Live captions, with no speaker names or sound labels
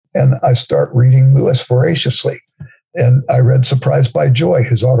And I start reading Lewis voraciously. And I read Surprised by Joy,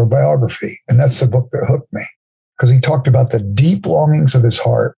 his autobiography. And that's the book that hooked me, because he talked about the deep longings of his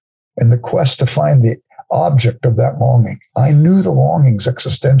heart and the quest to find the object of that longing. I knew the longings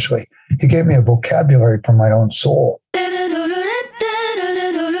existentially. He gave me a vocabulary for my own soul.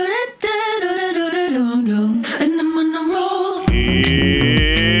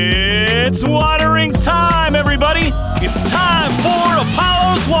 It's watering time, everybody. It's time for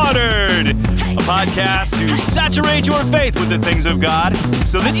Apollos Watered, a podcast to saturate your faith with the things of God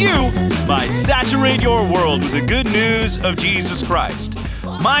so that you might saturate your world with the good news of Jesus Christ.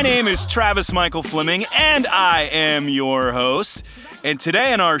 My name is Travis Michael Fleming, and I am your host. And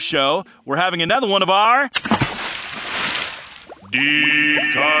today on our show, we're having another one of our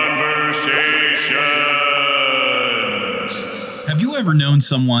Deep Conversations. Have you ever known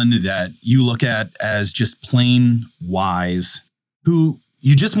someone that you look at as just plain wise, who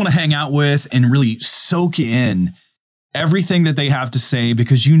you just want to hang out with and really soak in everything that they have to say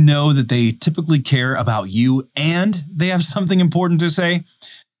because you know that they typically care about you and they have something important to say?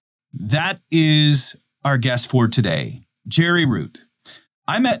 That is our guest for today, Jerry Root.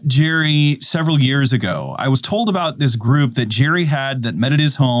 I met Jerry several years ago. I was told about this group that Jerry had that met at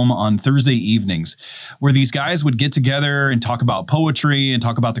his home on Thursday evenings, where these guys would get together and talk about poetry and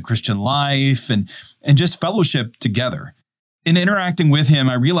talk about the Christian life and just fellowship together. In interacting with him,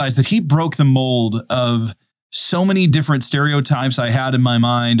 I realized that he broke the mold of so many different stereotypes I had in my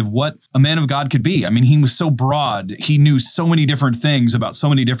mind of what a man of God could be. I mean, he was so broad. He knew so many different things about so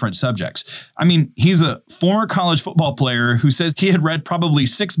many different subjects. I mean, he's a former college football player who says he had read probably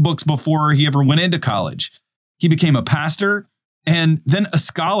 6 books before he ever went into college. He became a pastor and then a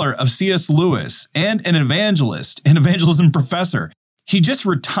scholar of C.S. Lewis and an evangelist, an evangelism professor. He just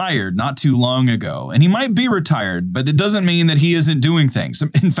retired not too long ago, and he might be retired, but it doesn't mean that he isn't doing things.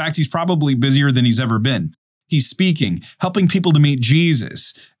 In fact, he's probably busier than he's ever been. He's speaking, helping people to meet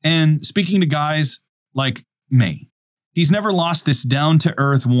Jesus, and speaking to guys like me. He's never lost this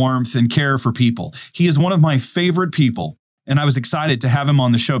down-to-earth warmth and care for people. He is one of my favorite people, and I was excited to have him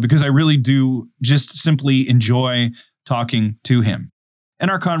on the show because I really do just simply enjoy talking to him. And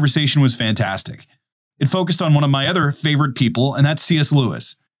our conversation was fantastic. It focused on one of my other favorite people, and that's C.S.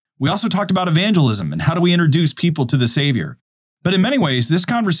 Lewis. We also talked about evangelism and how do we introduce people to the Savior. But in many ways, this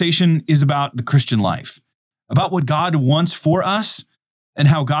conversation is about the Christian life, about what God wants for us and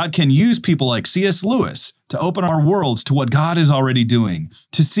how God can use people like C.S. Lewis to open our worlds to what God is already doing,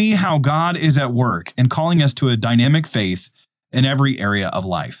 to see how God is at work and calling us to a dynamic faith in every area of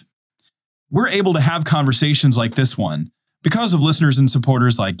life. We're able to have conversations like this one because of listeners and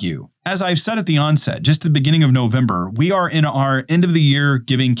supporters like you. As I've said at the onset, just the beginning of November, we are in our end of the year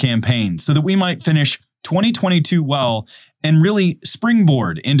giving campaign so that we might finish 2022 well and really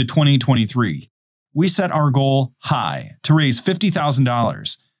springboard into 2023. We set our goal high to raise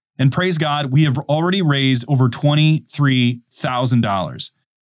 $50,000. And praise God, we have already raised over $23,000.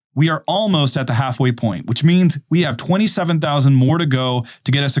 We are almost at the halfway point, which means we have $27,000 more to go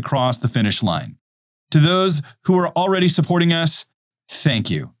to get us across the finish line. To those who are already supporting us, thank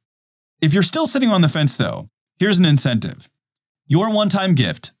you. If you're still sitting on the fence, though, here's an incentive. Your one-time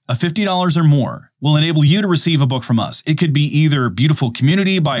gift of $50 or more will enable you to receive a book from us. It could be either Beautiful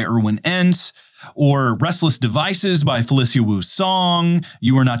Community by Erwin Entz, or Restless Devices by Felicia Wu Song,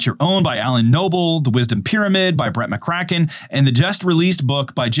 You Are Not Your Own by Alan Noble, The Wisdom Pyramid by Brett McCracken, and the just released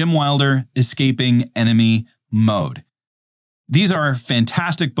book by Jim Wilder, Escaping Enemy Mode. These are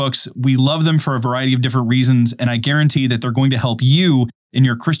fantastic books. We love them for a variety of different reasons, and I guarantee that they're going to help you in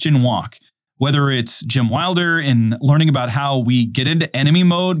your Christian walk. Whether it's Jim Wilder in learning about how we get into enemy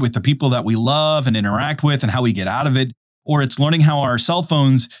mode with the people that we love and interact with and how we get out of it, or it's learning how our cell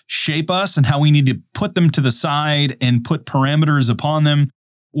phones shape us and how we need to put them to the side and put parameters upon them,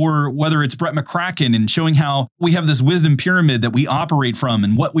 or whether it's Brett McCracken and showing how we have this wisdom pyramid that we operate from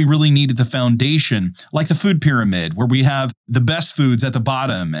and what we really need at the foundation, like the food pyramid, where we have the best foods at the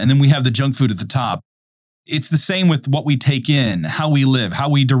bottom and then we have the junk food at the top. It's the same with what we take in, how we live, how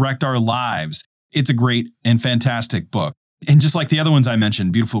we direct our lives. It's a great and fantastic book. And just like the other ones I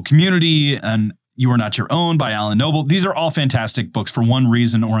mentioned, Beautiful Community and You Are Not Your Own by Alan Noble, these are all fantastic books for one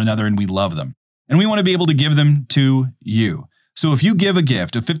reason or another, and we love them. And we want to be able to give them to you. So if you give a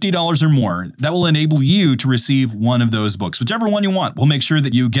gift of $50 or more, that will enable you to receive one of those books. Whichever one you want, we'll make sure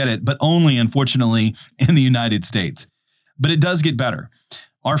that you get it, but only, unfortunately, in the United States. But it does get better.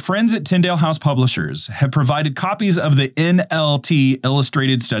 Our friends at Tyndale House Publishers have provided copies of the NLT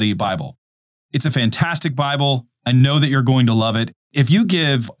Illustrated Study Bible. It's a fantastic Bible. I know that you're going to love it. If you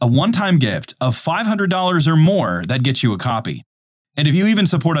give a one-time gift of $500 or more, that gets you a copy. And if you even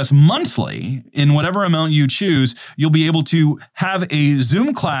support us monthly in whatever amount you choose, you'll be able to have a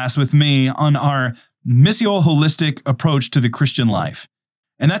Zoom class with me on our Missio Holistic approach to the Christian life.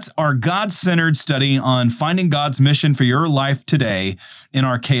 And that's our God-centered study on finding God's mission for your life today in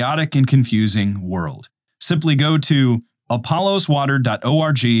our chaotic and confusing world. Simply go to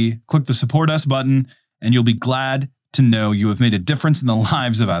apolloswatered.org, click the Support Us button, and you'll be glad to know you have made a difference in the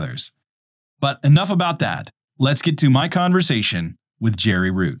lives of others. But enough about that. Let's get to my conversation with Jerry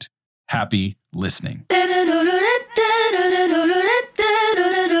Root. Happy listening.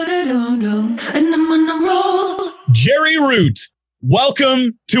 Jerry Root,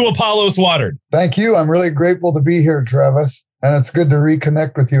 welcome to Apollos Watered. Thank you. I'm really grateful to be here, Travis. And it's good to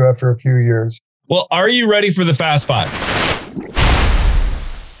reconnect with you after a few years. Well, are you ready for the Fast Five?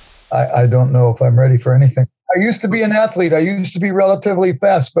 I don't know if I'm ready for anything. I used to be an athlete. I used to be relatively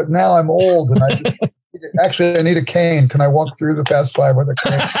fast, but now I'm old and I need a cane. Can I walk through the Fast Five with a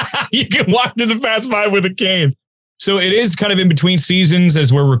cane? You can walk through the Fast Five with a cane. So it is kind of in between seasons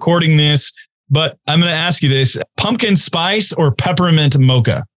as we're recording this, but I'm going to ask you this: pumpkin spice or peppermint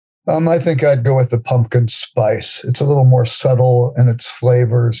mocha? I think I'd go with the pumpkin spice. It's a little more subtle in its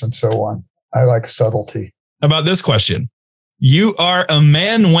flavors and so on. I like subtlety. How about this question? You are a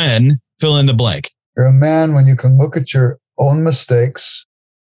man when fill in the blank. You're a man when you can look at your own mistakes,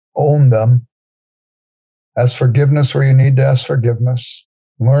 own them, ask forgiveness where you need to ask forgiveness,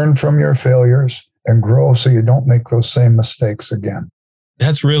 learn from your failures, and grow so you don't make those same mistakes again.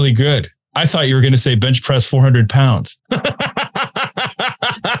 That's really good. I thought you were going to say bench press 400 pounds.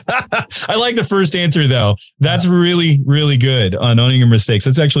 I like the first answer, though. That's really, really good on owning your mistakes.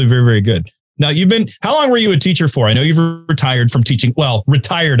 That's actually very, very good. Now, how long were you a teacher for? I know you've retired from teaching. Well,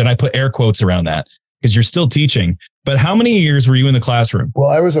 retired, and I put air quotes around that because you're still teaching. But how many years were you in the classroom?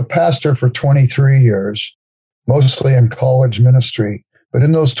 Well, I was a pastor for 23 years, mostly in college ministry. But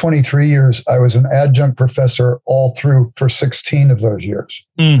in those 23 years, I was an adjunct professor all through for 16 of those years.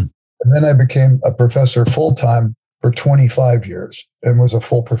 And then I became a professor full-time for 25 years and was a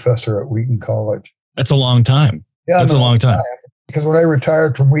full professor at Wheaton College. That's a long time. Yeah, that's a long time. Because when I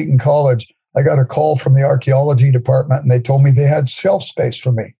retired from Wheaton College, I got a call from the archaeology department and they told me they had shelf space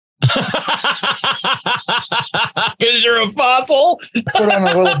for me. Because you're a fossil? Put on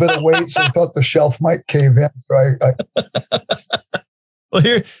a little bit of weight, so I thought the shelf might cave in.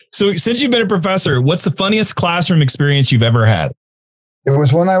 So since you've been a professor, what's the funniest classroom experience you've ever had? It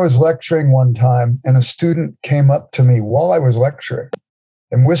was when I was lecturing one time and a student came up to me while I was lecturing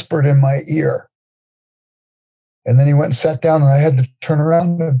and whispered in my ear. And then he went and sat down and I had to turn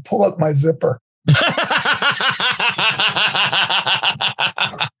around and pull up my zipper.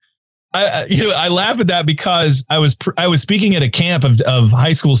 I laugh at that because I was speaking at a camp of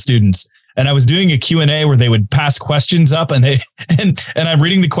high school students, and I was doing a Q&A where they would pass questions up and I'm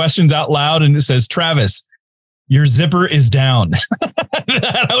reading the questions out loud, and it says, Travis, your zipper is down.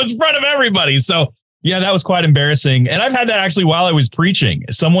 I was in front of everybody. So yeah, that was quite embarrassing. And I've had that actually while I was preaching.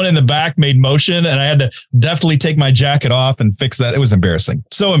 Someone in the back made motion and I had to definitely take my jacket off and fix that. It was embarrassing.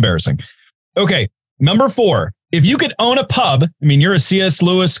 So embarrassing. Okay. Number 4, if you could own a pub, I mean, you're a C.S.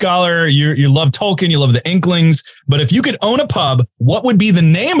 Lewis scholar, you love Tolkien, you love the Inklings, but if you could own a pub, what would be the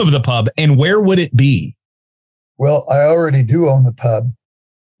name of the pub and where would it be? Well, I already do own the pub.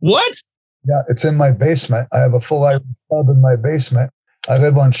 What? Yeah, it's in my basement. I have a full Irish pub in my basement. I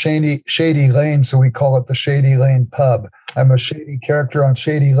live on Shady Lane, so we call it the Shady Lane Pub. I'm a shady character on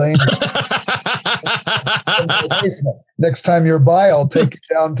Shady Lane. Next time you're by, I'll take you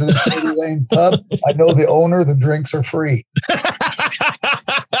down to the Shady Lane Pub. I know the owner. The drinks are free.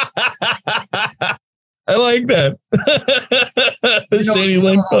 I like that. Shady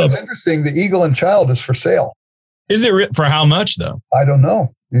Lane Pub. It's interesting. The Eagle and Child is for sale. Is it for how much, though? I don't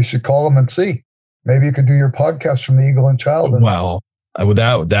know. You should call them and see. Maybe you could do your podcast from the Eagle and Child. Wow.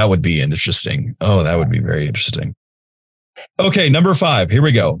 That would be interesting. Oh, that would be very interesting. Okay, number 5. Here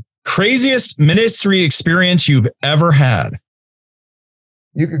we go. Craziest ministry experience you've ever had.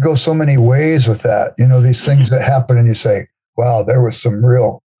 You could go so many ways with that. You know, these things that happen and you say, wow, there was some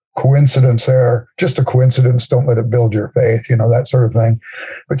real coincidence there. Just a coincidence. Don't let it build your faith, you know, that sort of thing.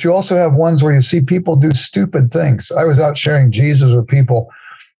 But you also have ones where you see people do stupid things. I was out sharing Jesus with people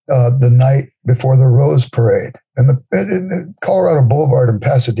the night before the Rose Parade. And the Colorado Boulevard in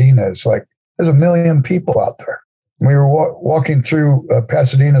Pasadena, it's like there's 1 million people out there. And we were walking through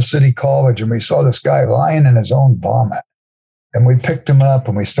Pasadena City College, and we saw this guy lying in his own vomit. And we picked him up,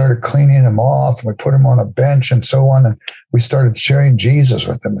 and we started cleaning him off, and we put him on a bench and so on. And we started sharing Jesus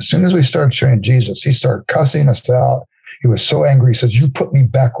with him. As soon as we started sharing Jesus, he started cussing us out. He was so angry. He says, "You put me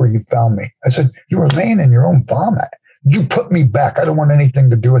back where you found me." I said, "You were laying in your own vomit. You put me back. I don't want anything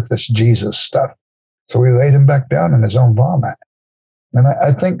to do with this Jesus stuff. So he laid him back down in his own vomit. And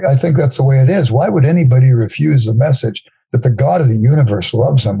I think that's the way it is. Why would anybody refuse the message that the God of the universe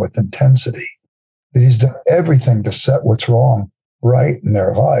loves them with intensity, that he's done everything to set what's wrong right in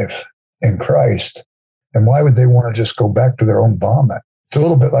their life in Christ? And why would they want to just go back to their own vomit? It's a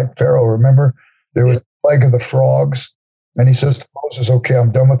little bit like Pharaoh. Remember, there was the plague of the frogs. And he says to Moses, okay,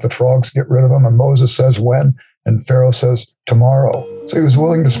 I'm done with the frogs, get rid of them. And Moses says, when? And Pharaoh says, tomorrow. So he was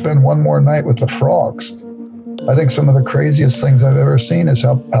willing to spend one more night with the frogs. I think some of the craziest things I've ever seen is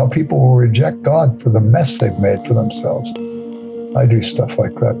how people will reject God for the mess they've made for themselves. I do stuff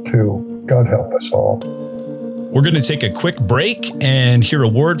like that too. God help us all. We're going to take a quick break and hear a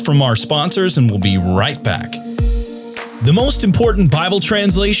word from our sponsors, and we'll be right back. The most important Bible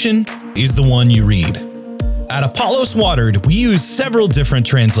translation is the one you read. At Apollos Watered, we use several different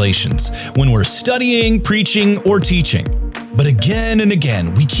translations when we're studying, preaching, or teaching. But again and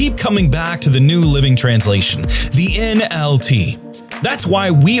again, we keep coming back to the New Living Translation, the NLT. That's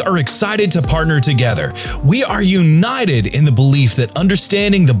why we are excited to partner together. We are united in the belief that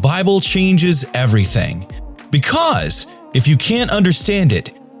understanding the Bible changes everything. Because if you can't understand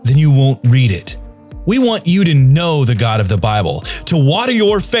it, then you won't read it. We want you to know the God of the Bible, to water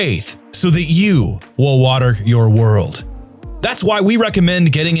your faith so that you will water your world. That's why we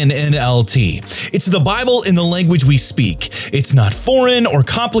recommend getting an NLT. It's the Bible in the language we speak. It's not foreign or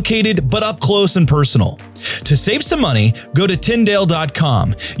complicated, but up close and personal. To save some money, go to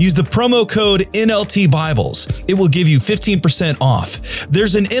Tyndale.com. Use the promo code NLT Bibles. It will give you 15% off.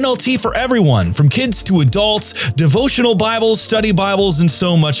 There's an NLT for everyone, from kids to adults, devotional Bibles, study Bibles, and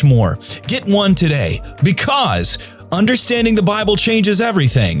so much more. Get one today, because understanding the Bible changes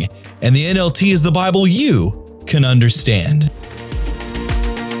everything, and the NLT is the Bible you can understand.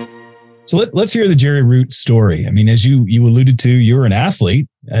 So let's hear the Jerry Root story. I mean, as you alluded to, you're an athlete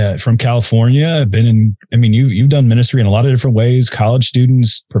from California. You've done ministry in a lot of different ways, college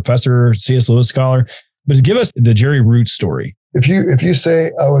students, professor, C.S. Lewis scholar. But give us the Jerry Root story. If you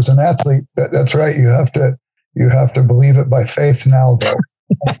say I was an athlete, that's right. You have to believe it by faith now, though.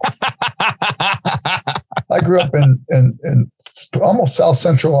 I grew up in almost South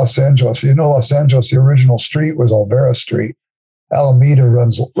Central Los Angeles. You know, Los Angeles, the original street was Olvera Street. Alameda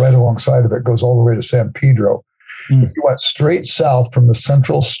runs right alongside of it, goes all the way to San Pedro. If you went straight south from the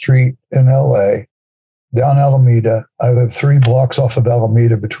Central Street in LA, down Alameda, I live 3 blocks off of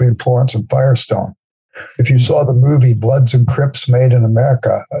Alameda between Florence and Firestone. If you saw the movie Bloods and Crips Made in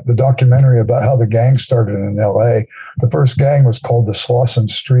America, the documentary about how the gang started in LA, the first gang was called the Slauson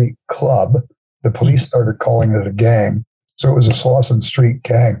Street Club. The police started calling it a gang. So it was a Slauson Street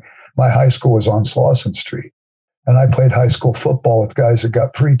gang. My high school was on Slauson Street. And I played high school football with guys that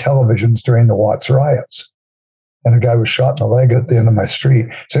got free televisions during the Watts riots. And a guy was shot in the leg at the end of my street.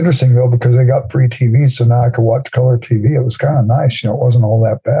 It's interesting, though, because they got free TV, so now I could watch color TV. It was kind of nice. It wasn't all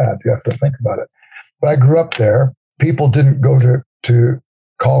that bad. You have to think about it. But I grew up there. People didn't go to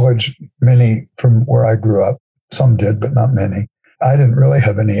college, many from where I grew up. Some did, but not many. I didn't really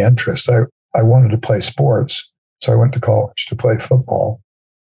have any interest. I wanted to play sports, so I went to college to play football.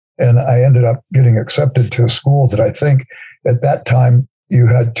 And I ended up getting accepted to a school that I think at that time you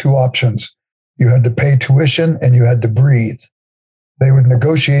had 2 options. You had to pay tuition and you had to breathe. They would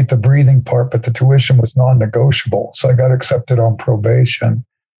negotiate the breathing part, but the tuition was non-negotiable. So I got accepted on probation.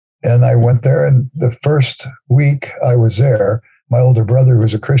 And I went there, and the first week I was there, my older brother, who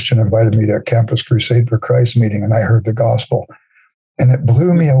was a Christian, invited me to a Campus Crusade for Christ meeting, and I heard the gospel. And it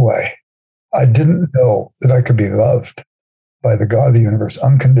blew me away. I didn't know that I could be loved by the God of the universe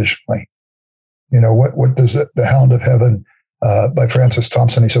unconditionally. What does it, The Hound of Heaven by Francis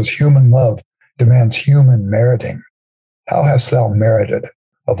Thompson, he says, human love demands human meriting. How hast thou merited?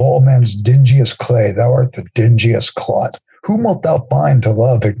 Of all man's dingiest clay, thou art the dingiest clot. Whom wilt thou find to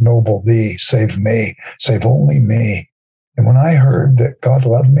love ignoble thee, save me, save only me? And when I heard that God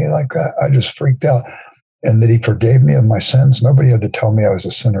loved me like that, I just freaked out. And that he forgave me of my sins. Nobody had to tell me I was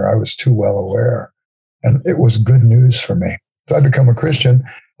a sinner. I was too well aware. And it was good news for me. So I became a Christian,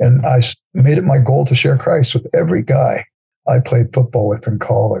 and I made it my goal to share Christ with every guy I played football with in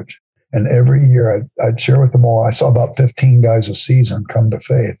college. And every year I'd share with them all. I saw about 15 guys a season come to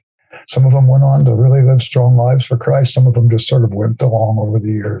faith. Some of them went on to really live strong lives for Christ. Some of them just sort of went along over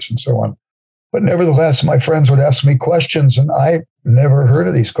the years and so on. But nevertheless, my friends would ask me questions, and I never heard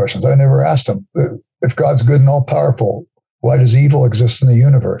of these questions. I never asked them, if God's good and all powerful, why does evil exist in the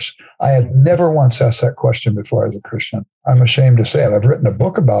universe? I had never once asked that question before I was a Christian. I'm ashamed to say it. I've written a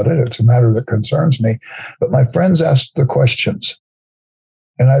book about it. It's a matter that concerns me. But my friends asked the questions.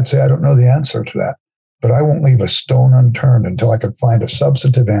 And I'd say, I don't know the answer to that. but I won't leave a stone unturned until I can find a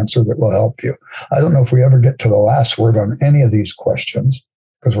substantive answer that will help you. I don't know if we ever get to the last word on any of these questions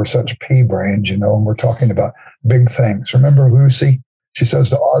because we're such pea brains, and we're talking about big things. Remember Lucy? She says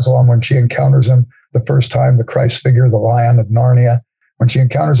to Aslan when she encounters him the first time, the Christ figure, the Lion of Narnia, when she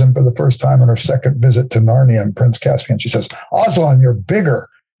encounters him for the first time on her second visit to Narnia and Prince Caspian, she says, Aslan, you're bigger.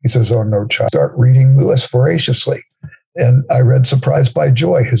 He says, oh, no, child. Start reading Lewis voraciously. And I read Surprised by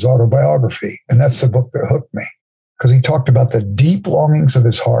Joy, his autobiography. And that's the book that hooked me because he talked about the deep longings of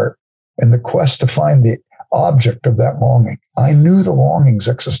his heart and the quest to find the object of that longing. I knew the longings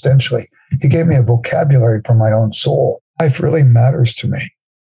existentially. He gave me a vocabulary for my own soul. Life really matters to me.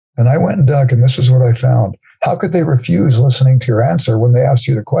 And I went and dug, and this is what I found. How could they refuse listening to your answer when they asked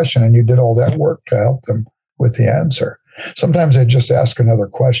you the question and you did all that work to help them with the answer? Sometimes they'd just ask another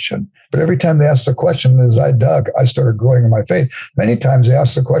question. But every time they asked the question, as I dug, I started growing in my faith. Many times they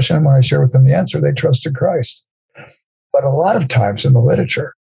asked the question, and when I shared with them the answer, they trusted Christ. But a lot of times in the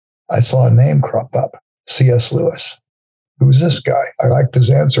literature, I saw a name crop up, C.S. Lewis. Who's this guy? I liked his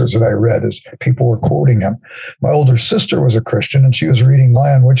answers that I read as people were quoting him. My older sister was a Christian, and she was reading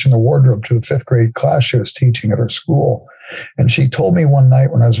Lion, Witch, and the Wardrobe to the 5th grade class she was teaching at her school. And she told me one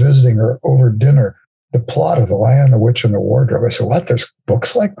night when I was visiting her over dinner, the plot of The Lion, the Witch, and the Wardrobe. I said, what, there's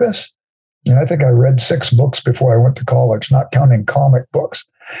books like this? And I think I read 6 books before I went to college, not counting comic books.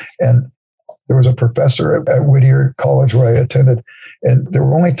 And there was a professor at Whittier College where I attended, and there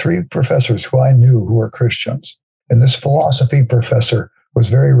were only 3 professors who I knew who were Christians. And this philosophy professor was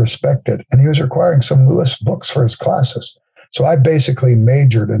very respected, and he was requiring some Lewis books for his classes. So I basically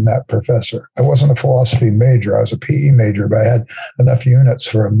majored in that professor. I wasn't a philosophy major. I was a PE major, but I had enough units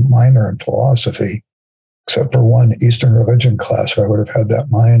for a minor in philosophy, except for one Eastern religion class where I would have had that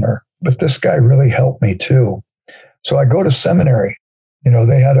minor. But this guy really helped me too. So I go to seminary.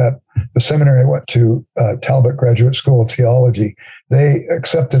 They had the seminary I went to, Talbot Graduate School of Theology. They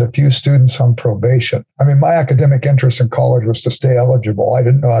accepted a few students on probation. I mean, my academic interest in college was to stay eligible. I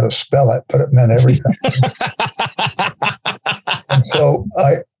didn't know how to spell it, but it meant everything. And so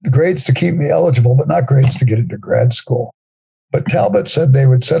the grades to keep me eligible, but not grades to get into grad school. But Talbot said they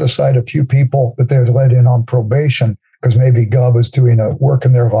would set aside a few people that they would let in on probation because maybe God was doing a work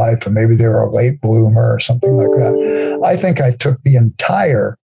in their life and maybe they were a late bloomer or something like that. I think I took the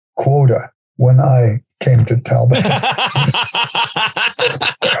entire quota when I came to Talbot.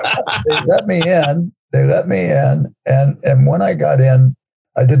 They let me in. And when I got in,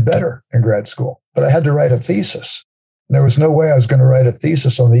 I did better in grad school, but I had to write a thesis. There was no way I was going to write a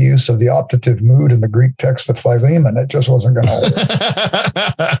thesis on the use of the optative mood in the Greek text of Philemon. It just wasn't going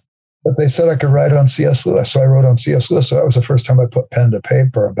to work. But they said I could write on C.S. Lewis. So I wrote on C.S. Lewis. So that was the first time I put pen to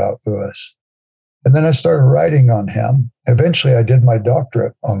paper about Lewis. And then I started writing on him. Eventually, I did my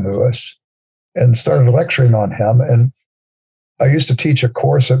doctorate on Lewis and started lecturing on him. And I used to teach a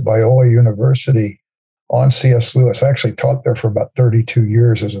course at Biola University on C.S. Lewis. I actually taught there for about 32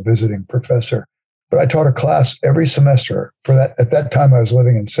 years as a visiting professor. But I taught a class every semester for that. At that time, I was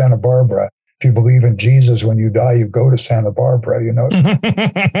living in Santa Barbara. If you believe in Jesus, when you die, you go to Santa Barbara, I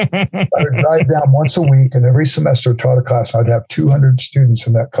would drive down once a week, and every semester taught a class. I'd have 200 students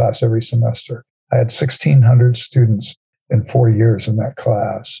in that class every semester. I had 1,600 students in 4 years in that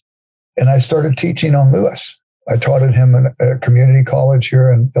class. And I started teaching on Lewis. I taught at him in a community college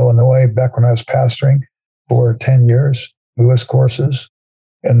here in Illinois back when I was pastoring for 10 years, Lewis courses.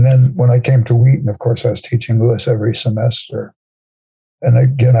 And then when I came to Wheaton, of course, I was teaching Lewis every semester. And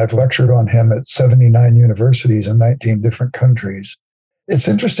again, I've lectured on him at 79 universities in 19 different countries. It's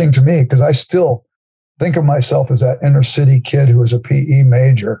interesting to me because I still think of myself as that inner city kid who was a PE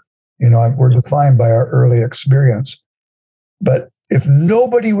major. We're defined by our early experience. But if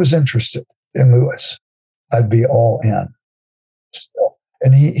nobody was interested in Lewis, I'd be all in still.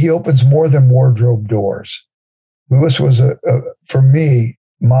 And he opens more than wardrobe doors. Lewis was, for me,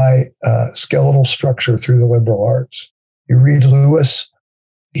 my skeletal structure through the liberal arts. You read Lewis,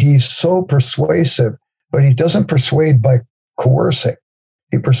 he's so persuasive, but he doesn't persuade by coercing.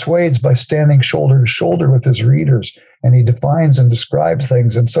 He persuades by standing shoulder to shoulder with his readers, and he defines and describes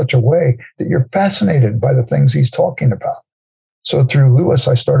things in such a way that you're fascinated by the things he's talking about. So through Lewis,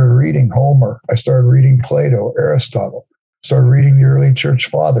 I started reading Homer. I started reading Plato, Aristotle, started reading the early church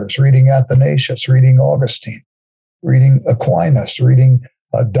fathers, reading Athanasius, reading Augustine, reading Aquinas, reading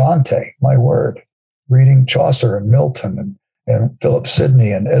Dante, my word, reading Chaucer and Milton and Philip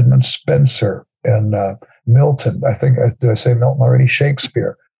Sidney and Edmund Spencer and Milton. Did I say Milton already?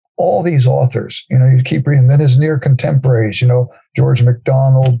 Shakespeare. All these authors, you keep reading. Then his near contemporaries, George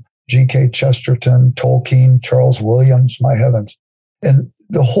MacDonald, G.K. Chesterton, Tolkien, Charles Williams, my heavens. And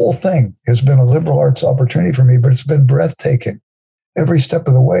the whole thing has been a liberal arts opportunity for me, but it's been breathtaking. Every step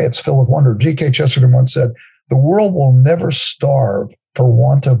of the way, it's filled with wonder. G.K. Chesterton once said, "The world will never starve for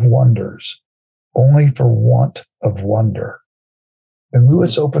want of wonders, only for want of wonder." And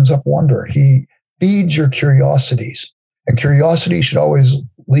Lewis opens up wonder. He feeds your curiosities, and curiosity should always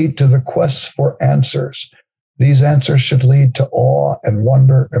lead to the quest for answers. These answers should lead to awe and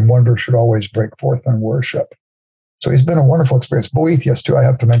wonder should always break forth in worship. So he's been a wonderful experience. Boethius, too, I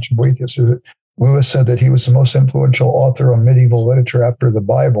have to mention Boethius. Lewis said that he was the most influential author on medieval literature after the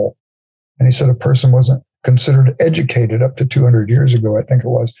Bible. And he said a person wasn't considered educated up to 200 years ago, I think it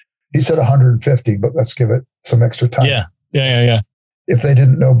was. He said 150, but let's give it some extra time. Yeah. If they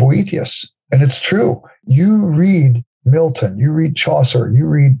didn't know Boethius. And it's true. You read Milton, you read Chaucer,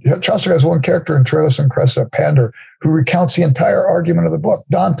 Chaucer has one character in Troilus and Cressida, Pander, who recounts the entire argument of the book.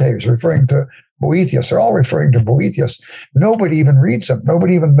 Dante is referring to Boethius. They're all referring to Boethius. Nobody even reads him.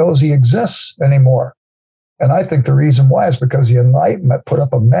 Nobody even knows he exists anymore. And I think the reason why is because the Enlightenment put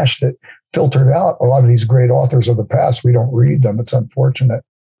up a mesh that filtered out a lot of these great authors of the past. We don't read them. It's unfortunate.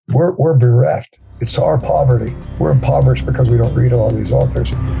 We're bereft. It's our poverty. We're impoverished because we don't read a lot of these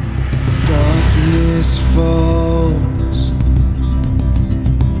authors. Darkness falls,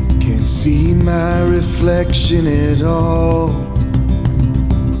 can't see my reflection at all.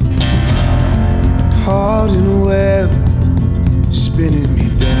 Caught in a web, spinning me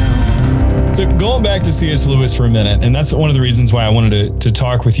down. So going back to C.S. Lewis for a minute, and that's one of the reasons why I wanted to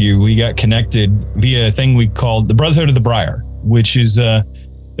talk with you. We got connected via a thing we called the Brotherhood of the Briar, which is a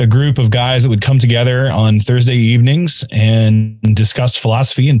group of guys that would come together on Thursday evenings and discuss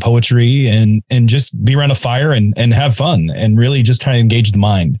philosophy and poetry and just be around a fire and have fun and really just try to engage the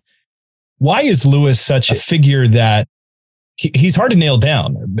mind. Why is Lewis such a figure that he's hard to nail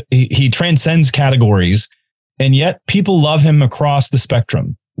down? He transcends categories, and yet people love him across the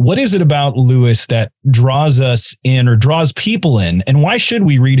spectrum. What is it about Lewis that draws us in or draws people in? And why should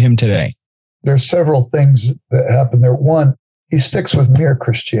we read him today? There's several things that happen there. One, he sticks with mere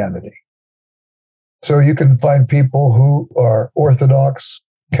Christianity. So you can find people who are Orthodox,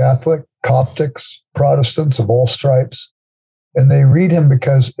 Catholic, Coptics, Protestants of all stripes, and they read him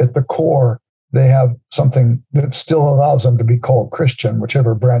because at the core, they have something that still allows them to be called Christian,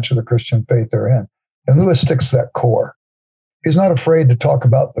 whichever branch of the Christian faith they're in. And Lewis sticks to that core. He's not afraid to talk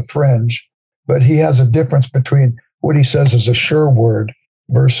about the fringe, but he has a difference between what he says is a sure word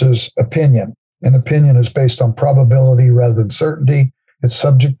versus opinion. An opinion is based on probability rather than certainty. It's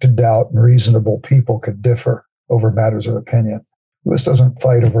subject to doubt, and reasonable people could differ over matters of opinion. Lewis doesn't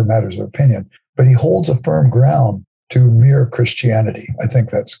fight over matters of opinion, but he holds a firm ground to mere Christianity. I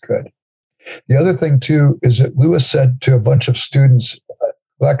think that's good. The other thing, too, is that Lewis said to a bunch of students, a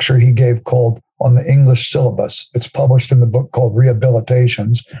lecture he gave called On the English Syllabus. It's published in the book called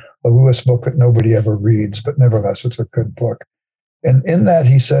Rehabilitations, a Lewis book that nobody ever reads, but nevertheless, it's a good book. And in that,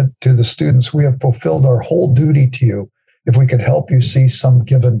 he said to the students, "We have fulfilled our whole duty to you if we could help you see some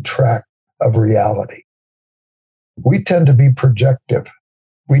given track of reality." We tend to be projective.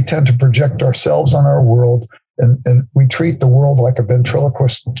 We tend to project ourselves on our world, and we treat the world like a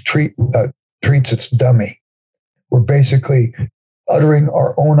ventriloquist treats its dummy. We're basically uttering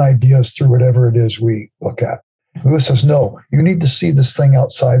our own ideas through whatever it is we look at. Lewis says, no, you need to see this thing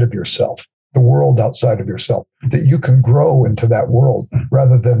outside of yourself, the world outside of yourself, that you can grow into that world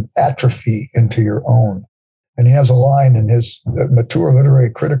rather than atrophy into your own. And he has a line in his mature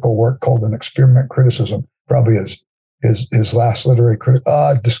literary critical work called An Experiment Criticism, probably his last literary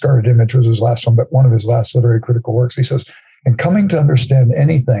Discarded Image was his last one, but one of his last literary critical works. He says, in coming to understand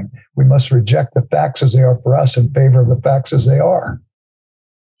anything, we must reject the facts as they are for us in favor of the facts as they are.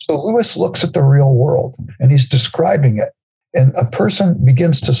 So Lewis looks at the real world and he's describing it. And a person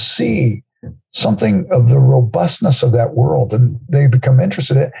begins to see something of the robustness of that world, and they become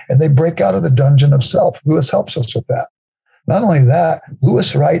interested in it, and they break out of the dungeon of self. Lewis helps us with that. Not only that,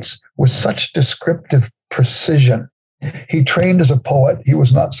 Lewis writes with such descriptive precision. He trained as a poet. He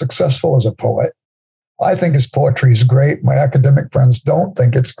was not successful as a poet. I think his poetry is great. My academic friends don't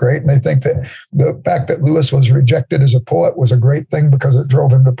think it's great, and they think that the fact that Lewis was rejected as a poet was a great thing because it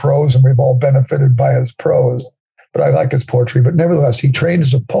drove him to prose, and we've all benefited by his prose. But I like his poetry. But nevertheless, he trained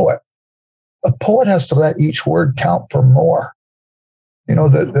as a poet. A poet has to let each word count for more. You know,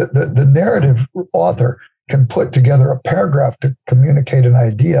 the narrative author can put together a paragraph to communicate an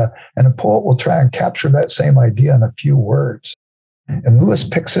idea, and a poet will try and capture that same idea in a few words. And Lewis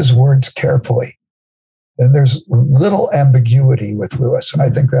picks his words carefully. And there's little ambiguity with Lewis, and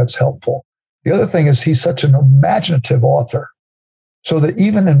I think that's helpful. The other thing is he's such an imaginative author. So that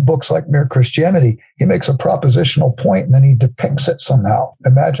even in books like Mere Christianity, he makes a propositional point and then he depicts it somehow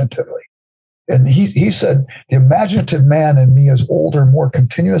imaginatively. And he said, the imaginative man in me is older, more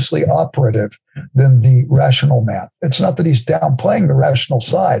continuously operative than the rational man. It's not that he's downplaying the rational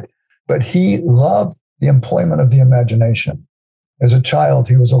side, but he loved the employment of the imagination. As a child,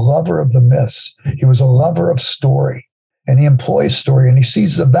 he was a lover of the myths. He was a lover of story, and he employs story, and he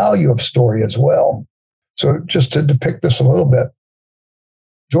sees the value of story as well. So just to depict this a little bit,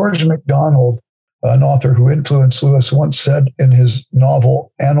 George MacDonald, an author who influenced Lewis, once said in his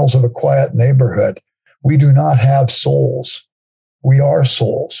novel, Annals of a Quiet Neighborhood, we do not have souls. We are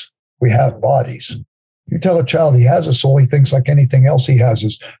souls. We have bodies. You tell a child he has a soul, he thinks like anything else he has,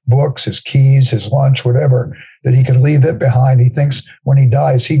 his books, his keys, his lunch, whatever, that he can leave it behind. He thinks when he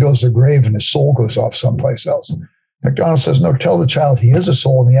dies, he goes to the grave and his soul goes off someplace else. MacDonald says, no, tell the child he is a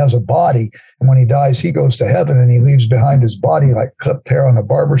soul and he has a body. And when he dies, he goes to heaven and he leaves behind his body like clipped hair on a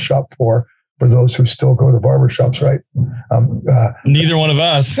barbershop floor for those who still go to barbershops, right? Neither one of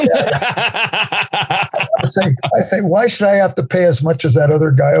us. I say, why should I have to pay as much as that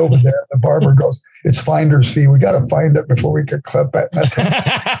other guy over there? The barber goes, it's finder's fee. We got to find it before we can clip it.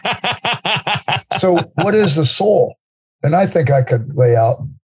 So what is the soul? And I think I could lay out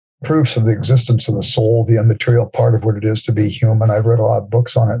proofs of the existence of the soul, the immaterial part of what it is to be human. I've read a lot of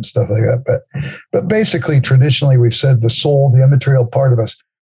books on it and stuff like that. But basically, traditionally, we've said the soul, the immaterial part of us,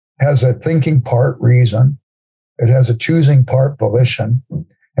 has a thinking part, reason. It has a choosing part, volition.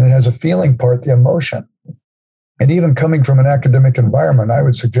 And it has a feeling part, the emotion. And even coming from an academic environment, I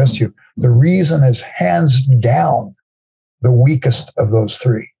would suggest to you, the reason is hands down the weakest of those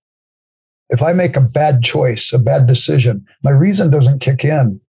three. If I make a bad choice, a bad decision, my reason doesn't kick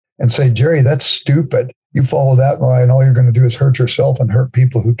in and say, Jerry, that's stupid. You follow that line, all you're going to do is hurt yourself and hurt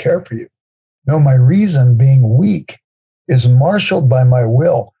people who care for you. No, my reason, being weak, is marshaled by my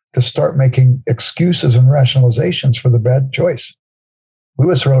will to start making excuses and rationalizations for the bad choice.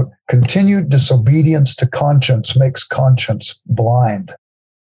 Lewis wrote, continued disobedience to conscience makes conscience blind.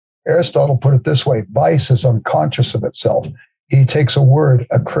 Aristotle put it this way, vice is unconscious of itself. He takes a word,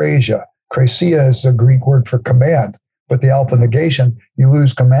 akrasia. Krasia is the Greek word for command. But the alpha negation, you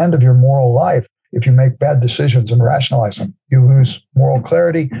lose command of your moral life if you make bad decisions and rationalize them. You lose moral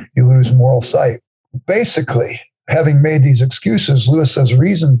clarity, you lose moral sight. Basically, having made these excuses, Lewis says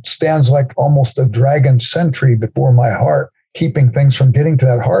reason stands like almost a dragon sentry before my heart, keeping things from getting to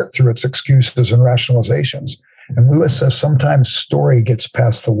that heart through its excuses and rationalizations. And Lewis says sometimes story gets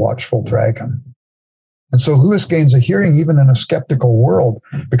past the watchful dragon. And so Lewis gains a hearing even in a skeptical world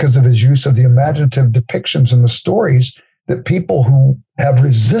because of his use of the imaginative depictions in the stories that people who have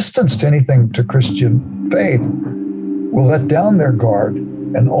resistance to anything to Christian faith will let down their guard,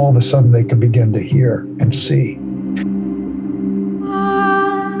 and all of a sudden they can begin to hear and see.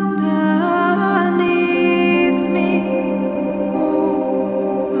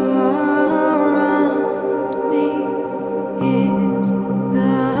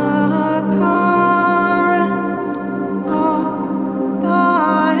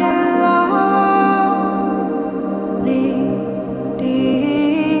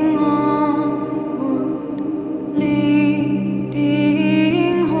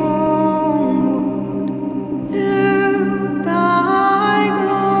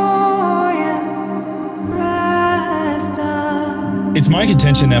 It's my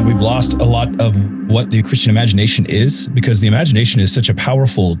contention that we've lost a lot of what the Christian imagination is, because the imagination is such a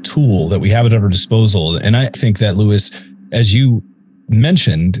powerful tool that we have at our disposal. And I think that Lewis, as you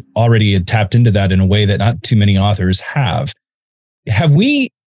mentioned, already had tapped into that in a way that not too many authors have. Have we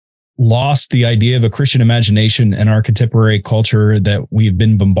lost the idea of a Christian imagination in our contemporary culture, that we've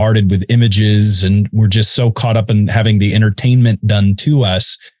been bombarded with images and we're just so caught up in having the entertainment done to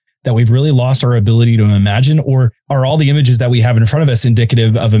us that we've really lost our ability to imagine? Or are all the images that we have in front of us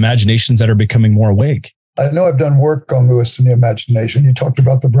indicative of imaginations that are becoming more awake? I know I've done work on Lewis and the imagination. You talked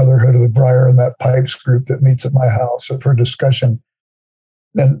about the Brotherhood of the Briar and that Pipes group that meets at my house for discussion.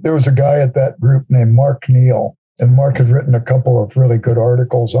 And there was a guy at that group named Mark Neal, and Mark had written a couple of really good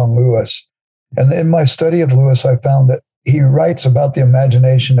articles on Lewis. And in my study of Lewis, I found that he writes about the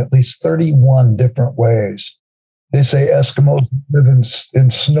imagination at least 31 different ways. They say Eskimos live in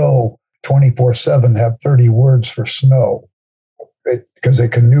snow 24/7, have 30 words for snow because they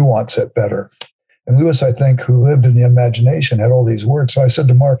can nuance it better. And Lewis, I think, who lived in the imagination, had all these words. So I said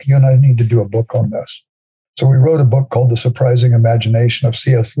to Mark, you and I need to do a book on this. So we wrote a book called The Surprising Imagination of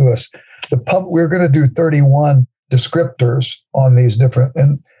C.S. Lewis. We're going to do 31 descriptors on these different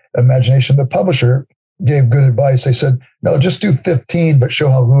imagination. The publisher gave good advice. They said, no, just do 15, but show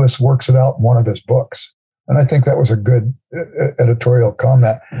how Lewis works it out in one of his books. And I think that was a good editorial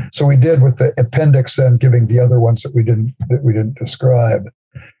comment. So we did with the appendix then giving the other ones that we didn't describe.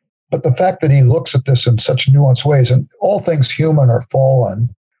 But the fact that he looks at this in such nuanced ways, and all things human are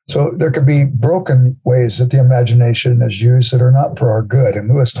fallen. So there could be broken ways that the imagination is used that are not for our good. And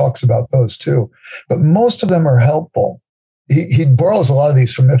Lewis talks about those too. But most of them are helpful. He borrows a lot of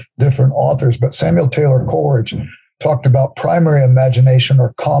these from different authors, but Samuel Taylor Coleridge talked about primary imagination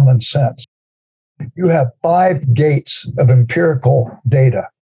or common sense. You have 5 gates of empirical data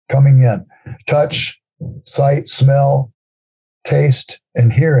coming in: touch, sight, smell, taste,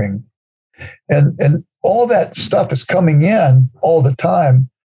 and hearing. And all that stuff is coming in all the time,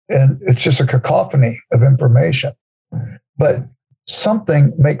 and it's just a cacophony of information. But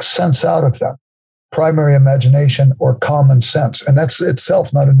something makes sense out of them: primary imagination or common sense. And that's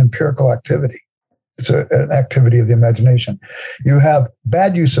itself not an empirical activity. It's an activity of the imagination. You have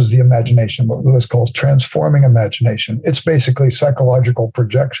bad uses of the imagination, what Lewis calls transforming imagination. It's basically psychological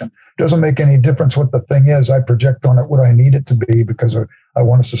projection. It doesn't make any difference what the thing is. I project on it what I need it to be because I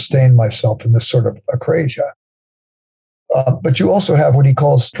want to sustain myself in this sort of acrasia. But you also have what he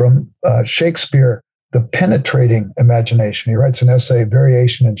calls from Shakespeare, the penetrating imagination. He writes an essay,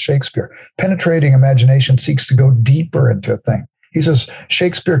 Variation in Shakespeare. Penetrating imagination seeks to go deeper into a thing. He says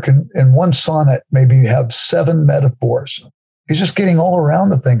Shakespeare can, in one sonnet, maybe have 7 metaphors. He's just getting all around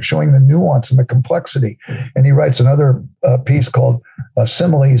the thing, showing the nuance and the complexity. And he writes another piece called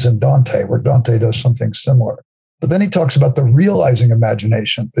Similes in Dante, where Dante does something similar. But then he talks about the realizing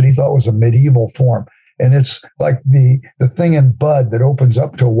imagination that he thought was a medieval form. And it's like the thing in bud that opens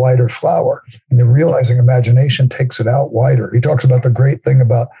up to a wider flower. And the realizing imagination takes it out wider. He talks about the great thing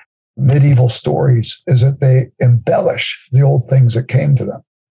about medieval stories is that they embellish the old things that came to them.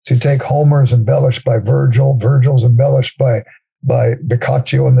 So you take Homer's embellished by Virgil, Virgil's embellished by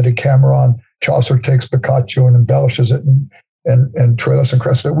Boccaccio in the Decameron. Chaucer takes Boccaccio and embellishes it, and Troilus and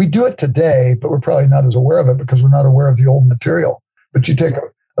Cressida. We do it today, but we're probably not as aware of it because we're not aware of the old material. But you take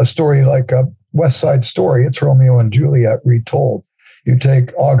a story like West Side Story, it's Romeo and Juliet retold. You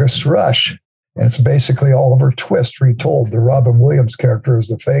take August Rush, and it's basically Oliver Twist retold. The Robin Williams character is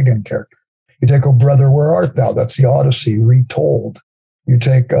the Fagin character. You take Oh Brother, Where Art Thou? That's the Odyssey retold. You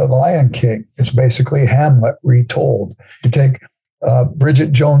take Lion King. It's basically Hamlet retold. You take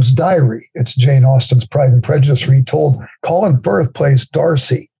Bridget Jones' Diary. It's Jane Austen's Pride and Prejudice retold. Colin Firth plays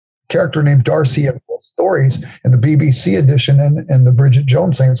Darcy, character named Darcy in both stories, in the BBC edition and the Bridget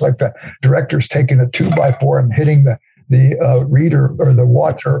Jones thing. It's like the director's taking a 2x4 and hitting the reader or the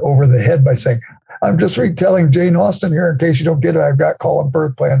watcher over the head by saying, I'm just retelling Jane Austen here in case you don't get it. I've got Colin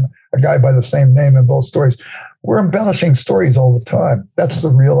Firth playing a guy by the same name in both stories. We're embellishing stories all the time. That's the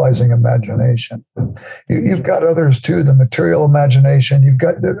realizing imagination. You've got others too, the material imagination. You've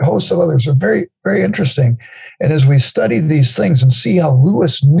got a host of others that are very, very interesting. And as we study these things and see how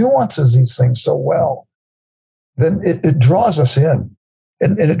Lewis nuances these things so well, then it draws us in.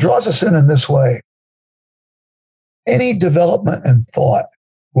 And it draws us in this way. Any development in thought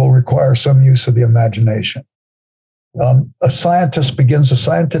will require some use of the imagination. A scientist begins a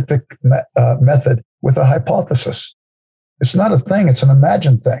scientific method with a hypothesis. It's not a thing, it's an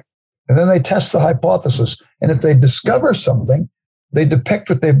imagined thing. And then they test the hypothesis. And if they discover something, they depict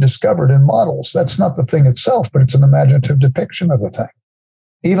what they've discovered in models. That's not the thing itself, but it's an imaginative depiction of the thing.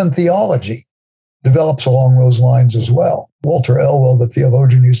 Even theology develops along those lines as well. Walter Elwell, the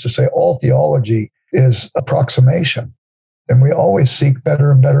theologian, used to say, all theology is approximation. And we always seek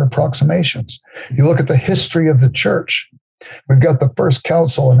better and better approximations. You look at the history of the church. We've got the first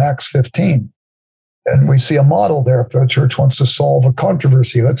council in Acts 15. And we see a model there. If the church wants to solve a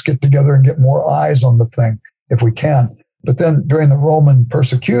controversy, let's get together and get more eyes on the thing if we can. But then during the Roman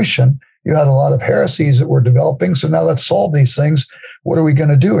persecution, you had a lot of heresies that were developing. So now let's solve these things. What are we going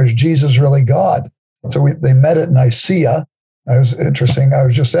to do? Is Jesus really God? So they met at Nicaea. It was interesting. I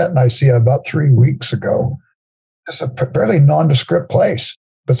was just at Nicaea about 3 weeks ago. It's a fairly nondescript place,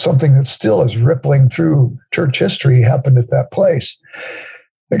 but something that still is rippling through church history happened at that place.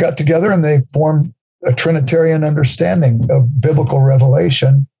 They got together and they formed a Trinitarian understanding of biblical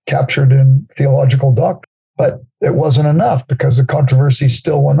revelation captured in theological doctrine. But it wasn't enough because the controversy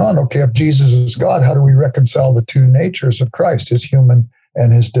still went on. Okay, if Jesus is God, how do we reconcile the two natures of Christ, his human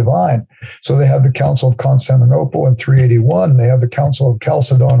and his divine? So they have the Council of Constantinople in 381. They have the Council of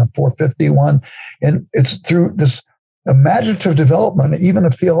Chalcedon in 451. And it's through this imaginative development, even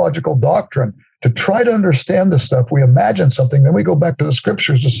of theological doctrine, to try to understand this stuff. We imagine something, then we go back to the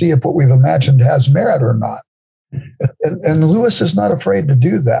scriptures to see if what we've imagined has merit or not. And Lewis is not afraid to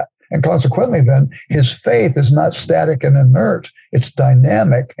do that. And consequently, then, his faith is not static and inert. It's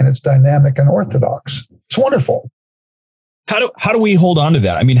dynamic, and it's dynamic and orthodox. It's wonderful. How do we hold on to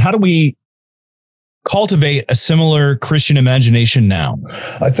that? I mean, how do we cultivate a similar Christian imagination now?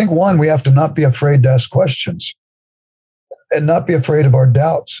 I think, one, we have to not be afraid to ask questions and not be afraid of our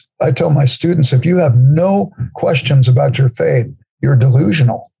doubts. I tell my students, if you have no questions about your faith, you're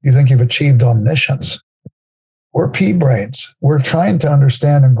delusional. You think you've achieved omniscience. We're pea brains. We're trying to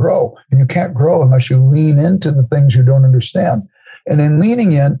understand and grow. And you can't grow unless you lean into the things you don't understand. And in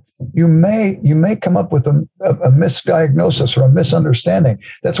leaning in, you may come up with a misdiagnosis or a misunderstanding.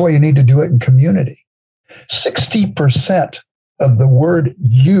 That's why you need to do it in community. 60% of the word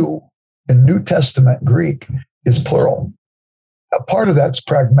you in New Testament Greek is plural. Now, part of that's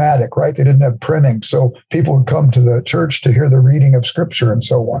pragmatic, right? They didn't have printing, so people would come to the church to hear the reading of scripture and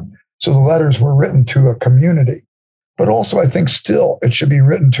so on. So the letters were written to a community. But also, I think still it should be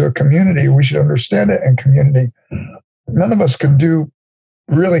written to a community. We should understand it in community. None of us can do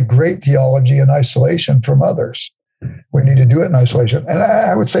really great theology in isolation from others. We need to do it in isolation. And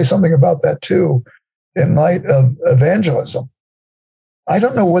I would say something about that too, in light of evangelism. I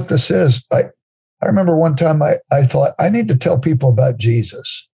don't know what this is. I remember one time I thought, I need to tell people about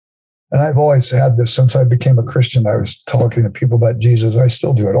Jesus. And I've always had this since I became a Christian. I was talking to people about Jesus. I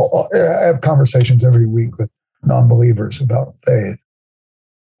still do it. I have conversations every week with non-believers about faith.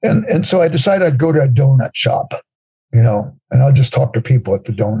 And so I decided I'd go to a donut shop, and I'll just talk to people at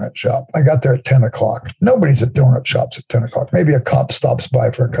the donut shop. I got there at 10 o'clock. Nobody's at donut shops at 10 o'clock. Maybe a cop stops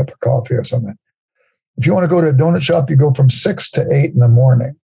by for a cup of coffee or something. If you want to go to a donut shop, you go from 6 to 8 in the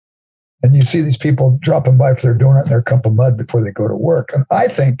morning. And you see these people dropping by for their donut and their cup of mud before they go to work. And I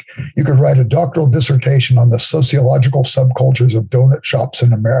think you could write a doctoral dissertation on the sociological subcultures of donut shops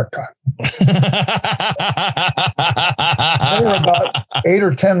in America. There were about 8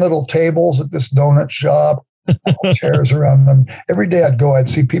 or 10 little tables at this donut shop, chairs around them. Every day I'd go, I'd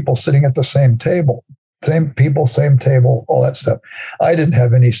see people sitting at the same table. Same people, same table, all that stuff. I didn't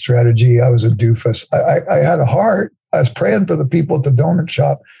have any strategy. I was a doofus. I had a heart. I was praying for the people at the donut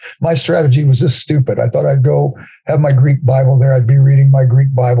shop. My strategy was this stupid. I thought I'd go have my Greek Bible there. I'd be reading my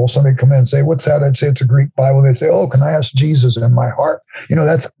Greek Bible. Somebody come in and say, "What's that?" I'd say, "It's a Greek Bible." They'd say, "Oh, can I ask Jesus in my heart?"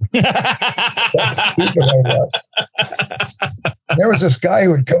 That's stupid I was. There was this guy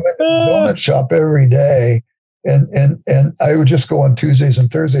who would come in the donut shop every day. And I would just go on Tuesdays and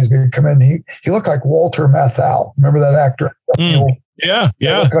Thursdays. He'd come in. He looked like Walter Matthau. Remember that actor? Yeah. He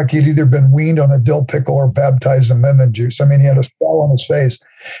looked like he'd either been weaned on a dill pickle or baptized in lemon juice. I mean, he had a scowl on his face.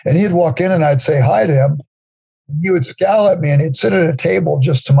 And he'd walk in and I'd say hi to him. He would scowl at me and he'd sit at a table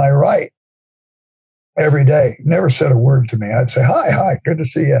just to my right every day. He never said a word to me. I'd say, hi, good to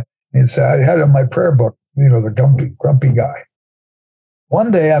see you. And he'd say, I had it in my prayer book, the grumpy guy. One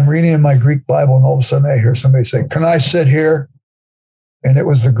day I'm reading in my Greek Bible and all of a sudden I hear somebody say, "Can I sit here?" And it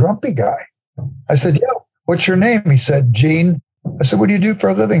was the grumpy guy. I said, "Yeah, what's your name?" He said, "Gene." I said, "What do you do for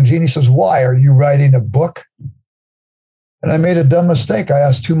a living, Gene?" He says, "Why? Are you writing a book?" And I made a dumb mistake. I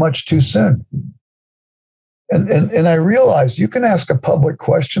asked too much too soon. And I realized you can ask a public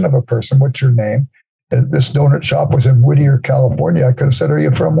question of a person, "What's your name?" And this donut shop was in Whittier, California. I could have said, "Are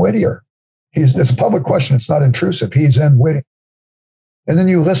you from Whittier?" It's a public question. It's not intrusive. He's in Whittier. And then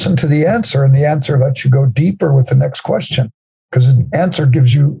you listen to the answer, and the answer lets you go deeper with the next question because the answer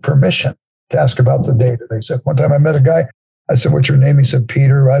gives you permission to ask about the data. They said, one time I met a guy. I said, "What's your name?" He said,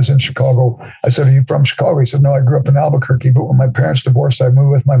 "Peter. I was in Chicago." I said, "Are you from Chicago?" He said, "No, I grew up in Albuquerque, but when my parents divorced, I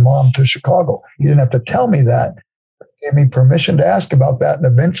moved with my mom to Chicago." He didn't have to tell me that. He gave me permission to ask about that. And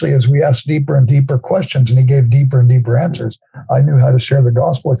eventually, as we asked deeper and deeper questions, and he gave deeper and deeper answers, I knew how to share the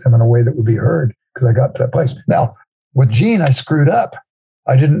gospel with him in a way that would be heard because I got to that place. Now, with Gene, I screwed up.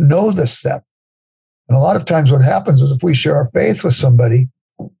 I didn't know this then. And a lot of times what happens is if we share our faith with somebody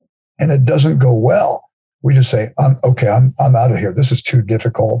and it doesn't go well, we just say, I'm out of here. This is too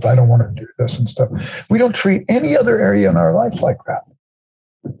difficult. I don't want to do this and stuff. We don't treat any other area in our life like that.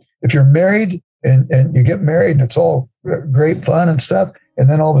 If you're married and you get married and it's all great fun and stuff, and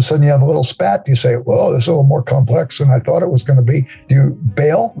then all of a sudden you have a little spat, you say, "Well, this is a little more complex than I thought it was going to be." Do you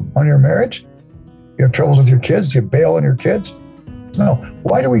bail on your marriage? You have troubles with your kids? Do you bail on your kids? No.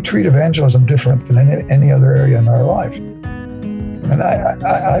 Why do we treat evangelism different than any other area in our life? And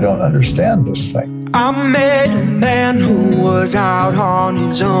I don't understand this thing. I met a man who was out on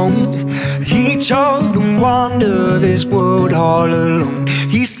his own. He chose to wander this world all alone.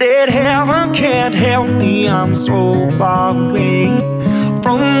 He said, "Heaven can't help me, I'm so far away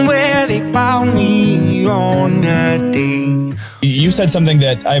from where they found me on that day." You said something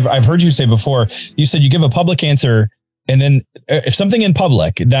that I've heard you say before. You said you give a public answer, and then if something in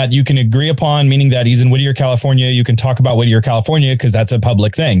public that you can agree upon, meaning that he's in Whittier, California, you can talk about Whittier, California, because that's a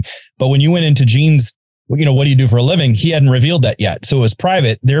public thing. But when you went into Gene's what do you do for a living? He hadn't revealed that yet. So it was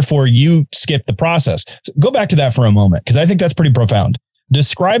private. Therefore, you skipped the process. So go back to that for a moment, because I think that's pretty profound.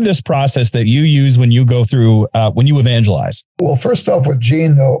 Describe this process that you use when you go through, when you evangelize. Well, first off with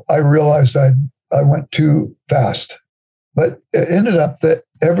Gene, though, I realized I went too fast. But it ended up that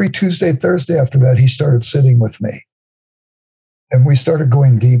every Tuesday, Thursday after that, he started sitting with me. And we started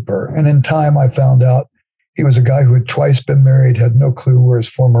going deeper. And in time, I found out he was a guy who had twice been married, had no clue where his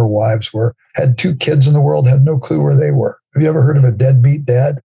former wives were, had 2 kids in the world, had no clue where they were. Have you ever heard of a deadbeat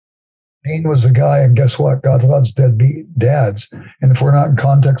dad? Gene was the guy, and guess what? God loves deadbeat dads. And if we're not in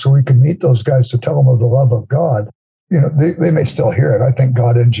context where we can meet those guys to tell them of the love of God, they may still hear it. I think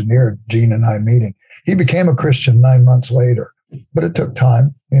God engineered Gene and I meeting. He became a Christian 9 months later, but it took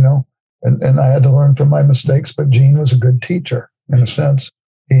time, and I had to learn from my mistakes. But Gene was a good teacher in a sense.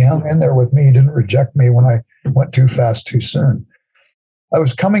 He hung in there with me. He didn't reject me when I went too fast, too soon. I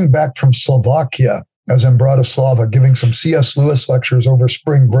was coming back from Slovakia. I was in Bratislava giving some C.S. Lewis lectures over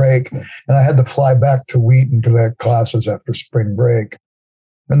spring break, and I had to fly back to Wheaton because I had classes after spring break.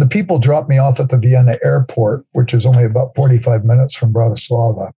 And the people dropped me off at the Vienna airport, which is only about 45 minutes from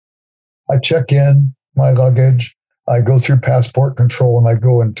Bratislava. I check in my luggage. I go through passport control, and I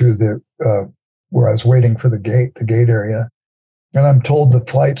go into the where I was waiting for the gate area. And I'm told the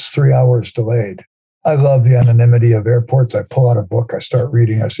flight's 3 hours delayed. I love the anonymity of airports. I pull out a book. I start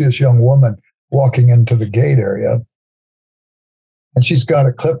reading. I see this young woman walking into the gate area. And she's got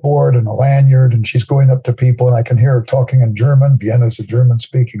a clipboard and a lanyard, and she's going up to people, and I can hear her talking in German. Vienna's a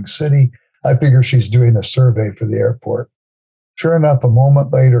German-speaking city. I figure she's doing a survey for the airport. Sure enough, a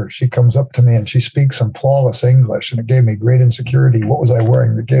moment later, she comes up to me and she speaks some flawless English, and it gave me great insecurity. What was I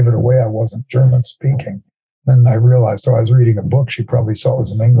wearing that gave it away I wasn't German-speaking? Then I realized, I was reading a book. She probably saw it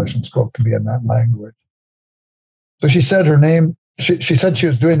was in English and spoke to me in that language. So she said her name. She said she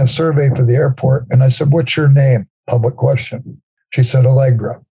was doing a survey for the airport. And I said, what's your name? Public question. She said,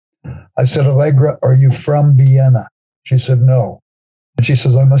 Allegra. I said, Allegra, are you from Vienna? She said, no. And she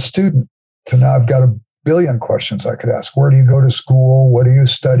says, I'm a student. So now I've got a billion questions I could ask. Where do you go to school? What are you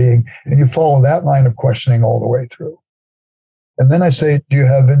studying? And you follow that line of questioning all the way through. And then I say, do you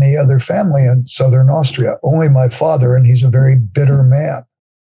have any other family in Southern Austria? Only my father, and he's a very bitter man.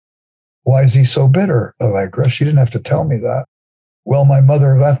 Why is he so bitter, Allegra? She didn't have to tell me that. Well, my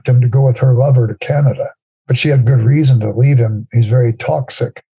mother left him to go with her lover to Canada, but she had good reason to leave him. He's very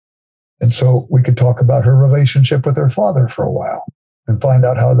toxic. And so we could talk about her relationship with her father for a while and find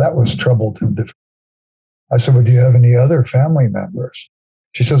out how that was troubled and different. I said, well, do you have any other family members?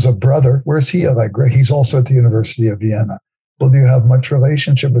 She says, a brother. Where's he, Allegra? He's also at the University of Vienna. Well, do you have much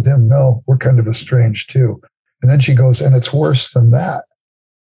relationship with him? No, we're kind of estranged too. And then she goes, and it's worse than that.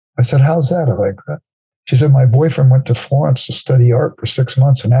 I said, how's that, Allegra? She said, my boyfriend went to Florence to study art for 6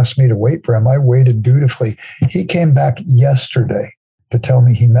 months and asked me to wait for him. I waited dutifully. He came back yesterday to tell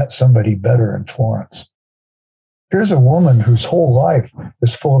me he met somebody better in Florence. Here's a woman whose whole life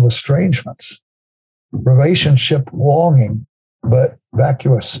is full of estrangements, relationship longing, but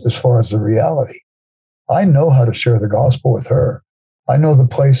vacuous as far as the reality. I know how to share the gospel with her. I know the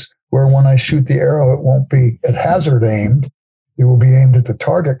place where when I shoot the arrow, it won't be at hazard aimed. It will be aimed at the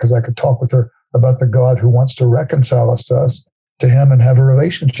target, because I could talk with her about the God who wants to reconcile us to him and have a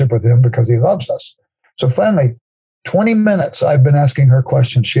relationship with him because he loves us. So finally, 20 minutes, I've been asking her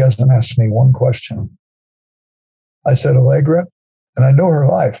questions. She hasn't asked me one question. I said, Allegra, and I know her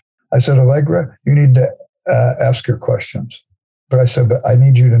life. I said, Allegra, you need to ask your questions. But I said, but I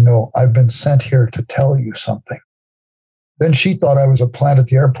need you to know I've been sent here to tell you something. Then she thought I was a plant at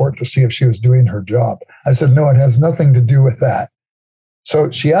the airport to see if she was doing her job. I said, no, it has nothing to do with that.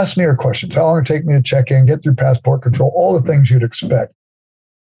 So she asked me her questions. How long did it take me to check in, get through passport control, all the things you'd expect.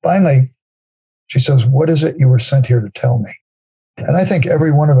 Finally, she says, what is it you were sent here to tell me? And I think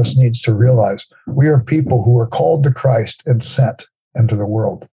every one of us needs to realize we are people who are called to Christ and sent into the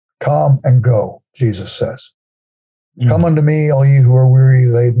world. Come and go, Jesus says. Come unto me, all ye who are weary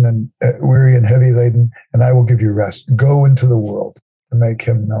and heavy laden, and I will give you rest. Go into the world to make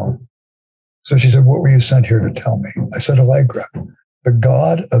him known. So she said, what were you sent here to tell me? I said, Allegra, the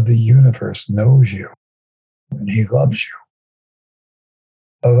God of the universe knows you, and he loves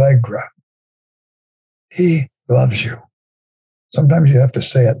you. Allegra, he loves you. Sometimes you have to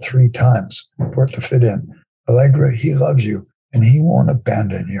say it 3 times for it to fit in. Allegra, he loves you, and he won't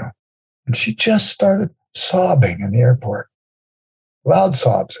abandon you. And she just started sobbing in the airport. Loud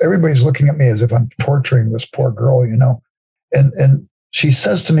sobs. Everybody's looking at me as if I'm torturing this poor girl, And she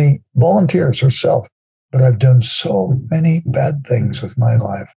says to me, volunteers herself, but I've done so many bad things with my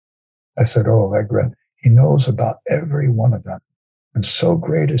life. I said, oh, Allegra, he knows about every one of them. And so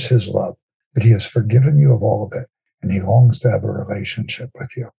great is his love that he has forgiven you of all of it, and he longs to have a relationship with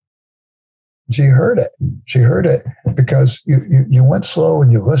you. She heard it. She heard it because you went slow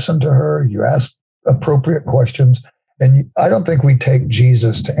and you listened to her. You asked appropriate questions. And I don't think we take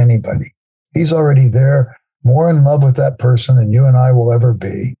Jesus to anybody. He's already there, more in love with that person than you and I will ever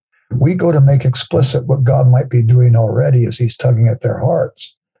be. We go to make explicit what God might be doing already as he's tugging at their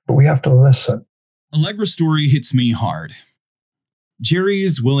hearts. But we have to listen. Allegra's story hits me hard.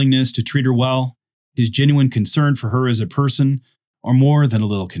 Jerry's willingness to treat her well, his genuine concern for her as a person, are more than a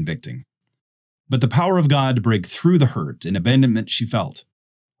little convicting. But the power of God to break through the hurt and abandonment she felt,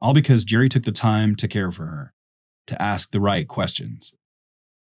 all because Jerry took the time to care for her, to ask the right questions.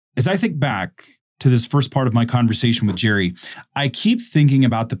 As I think back to this first part of my conversation with Jerry, I keep thinking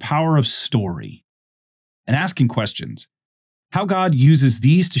about the power of story and asking questions, how God uses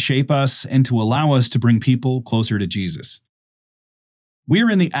these to shape us and to allow us to bring people closer to Jesus. We are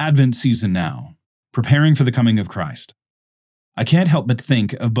in the Advent season now, preparing for the coming of Christ. I can't help but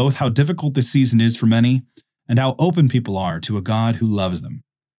think of both how difficult this season is for many and how open people are to a God who loves them.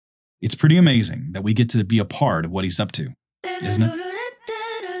 It's pretty amazing that we get to be a part of what he's up to, isn't it?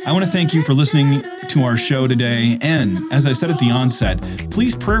 I want to thank you for listening to our show today. And as I said at the onset,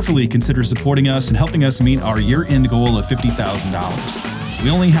 please prayerfully consider supporting us and helping us meet our year-end goal of $50,000. We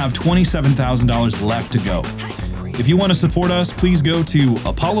only have $27,000 left to go. If you want to support us, please go to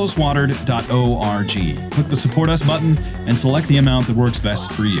apolloswatered.org. Click the Support Us button and select the amount that works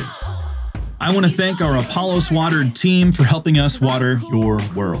best for you. I want to thank our Apollos Watered team for helping us water your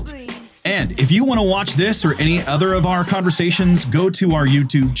world. And if you want to watch this or any other of our conversations, go to our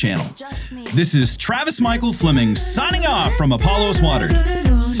YouTube channel. This is Travis Michael Fleming signing off from Apollos Watered.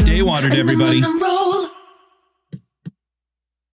 Stay watered, everybody.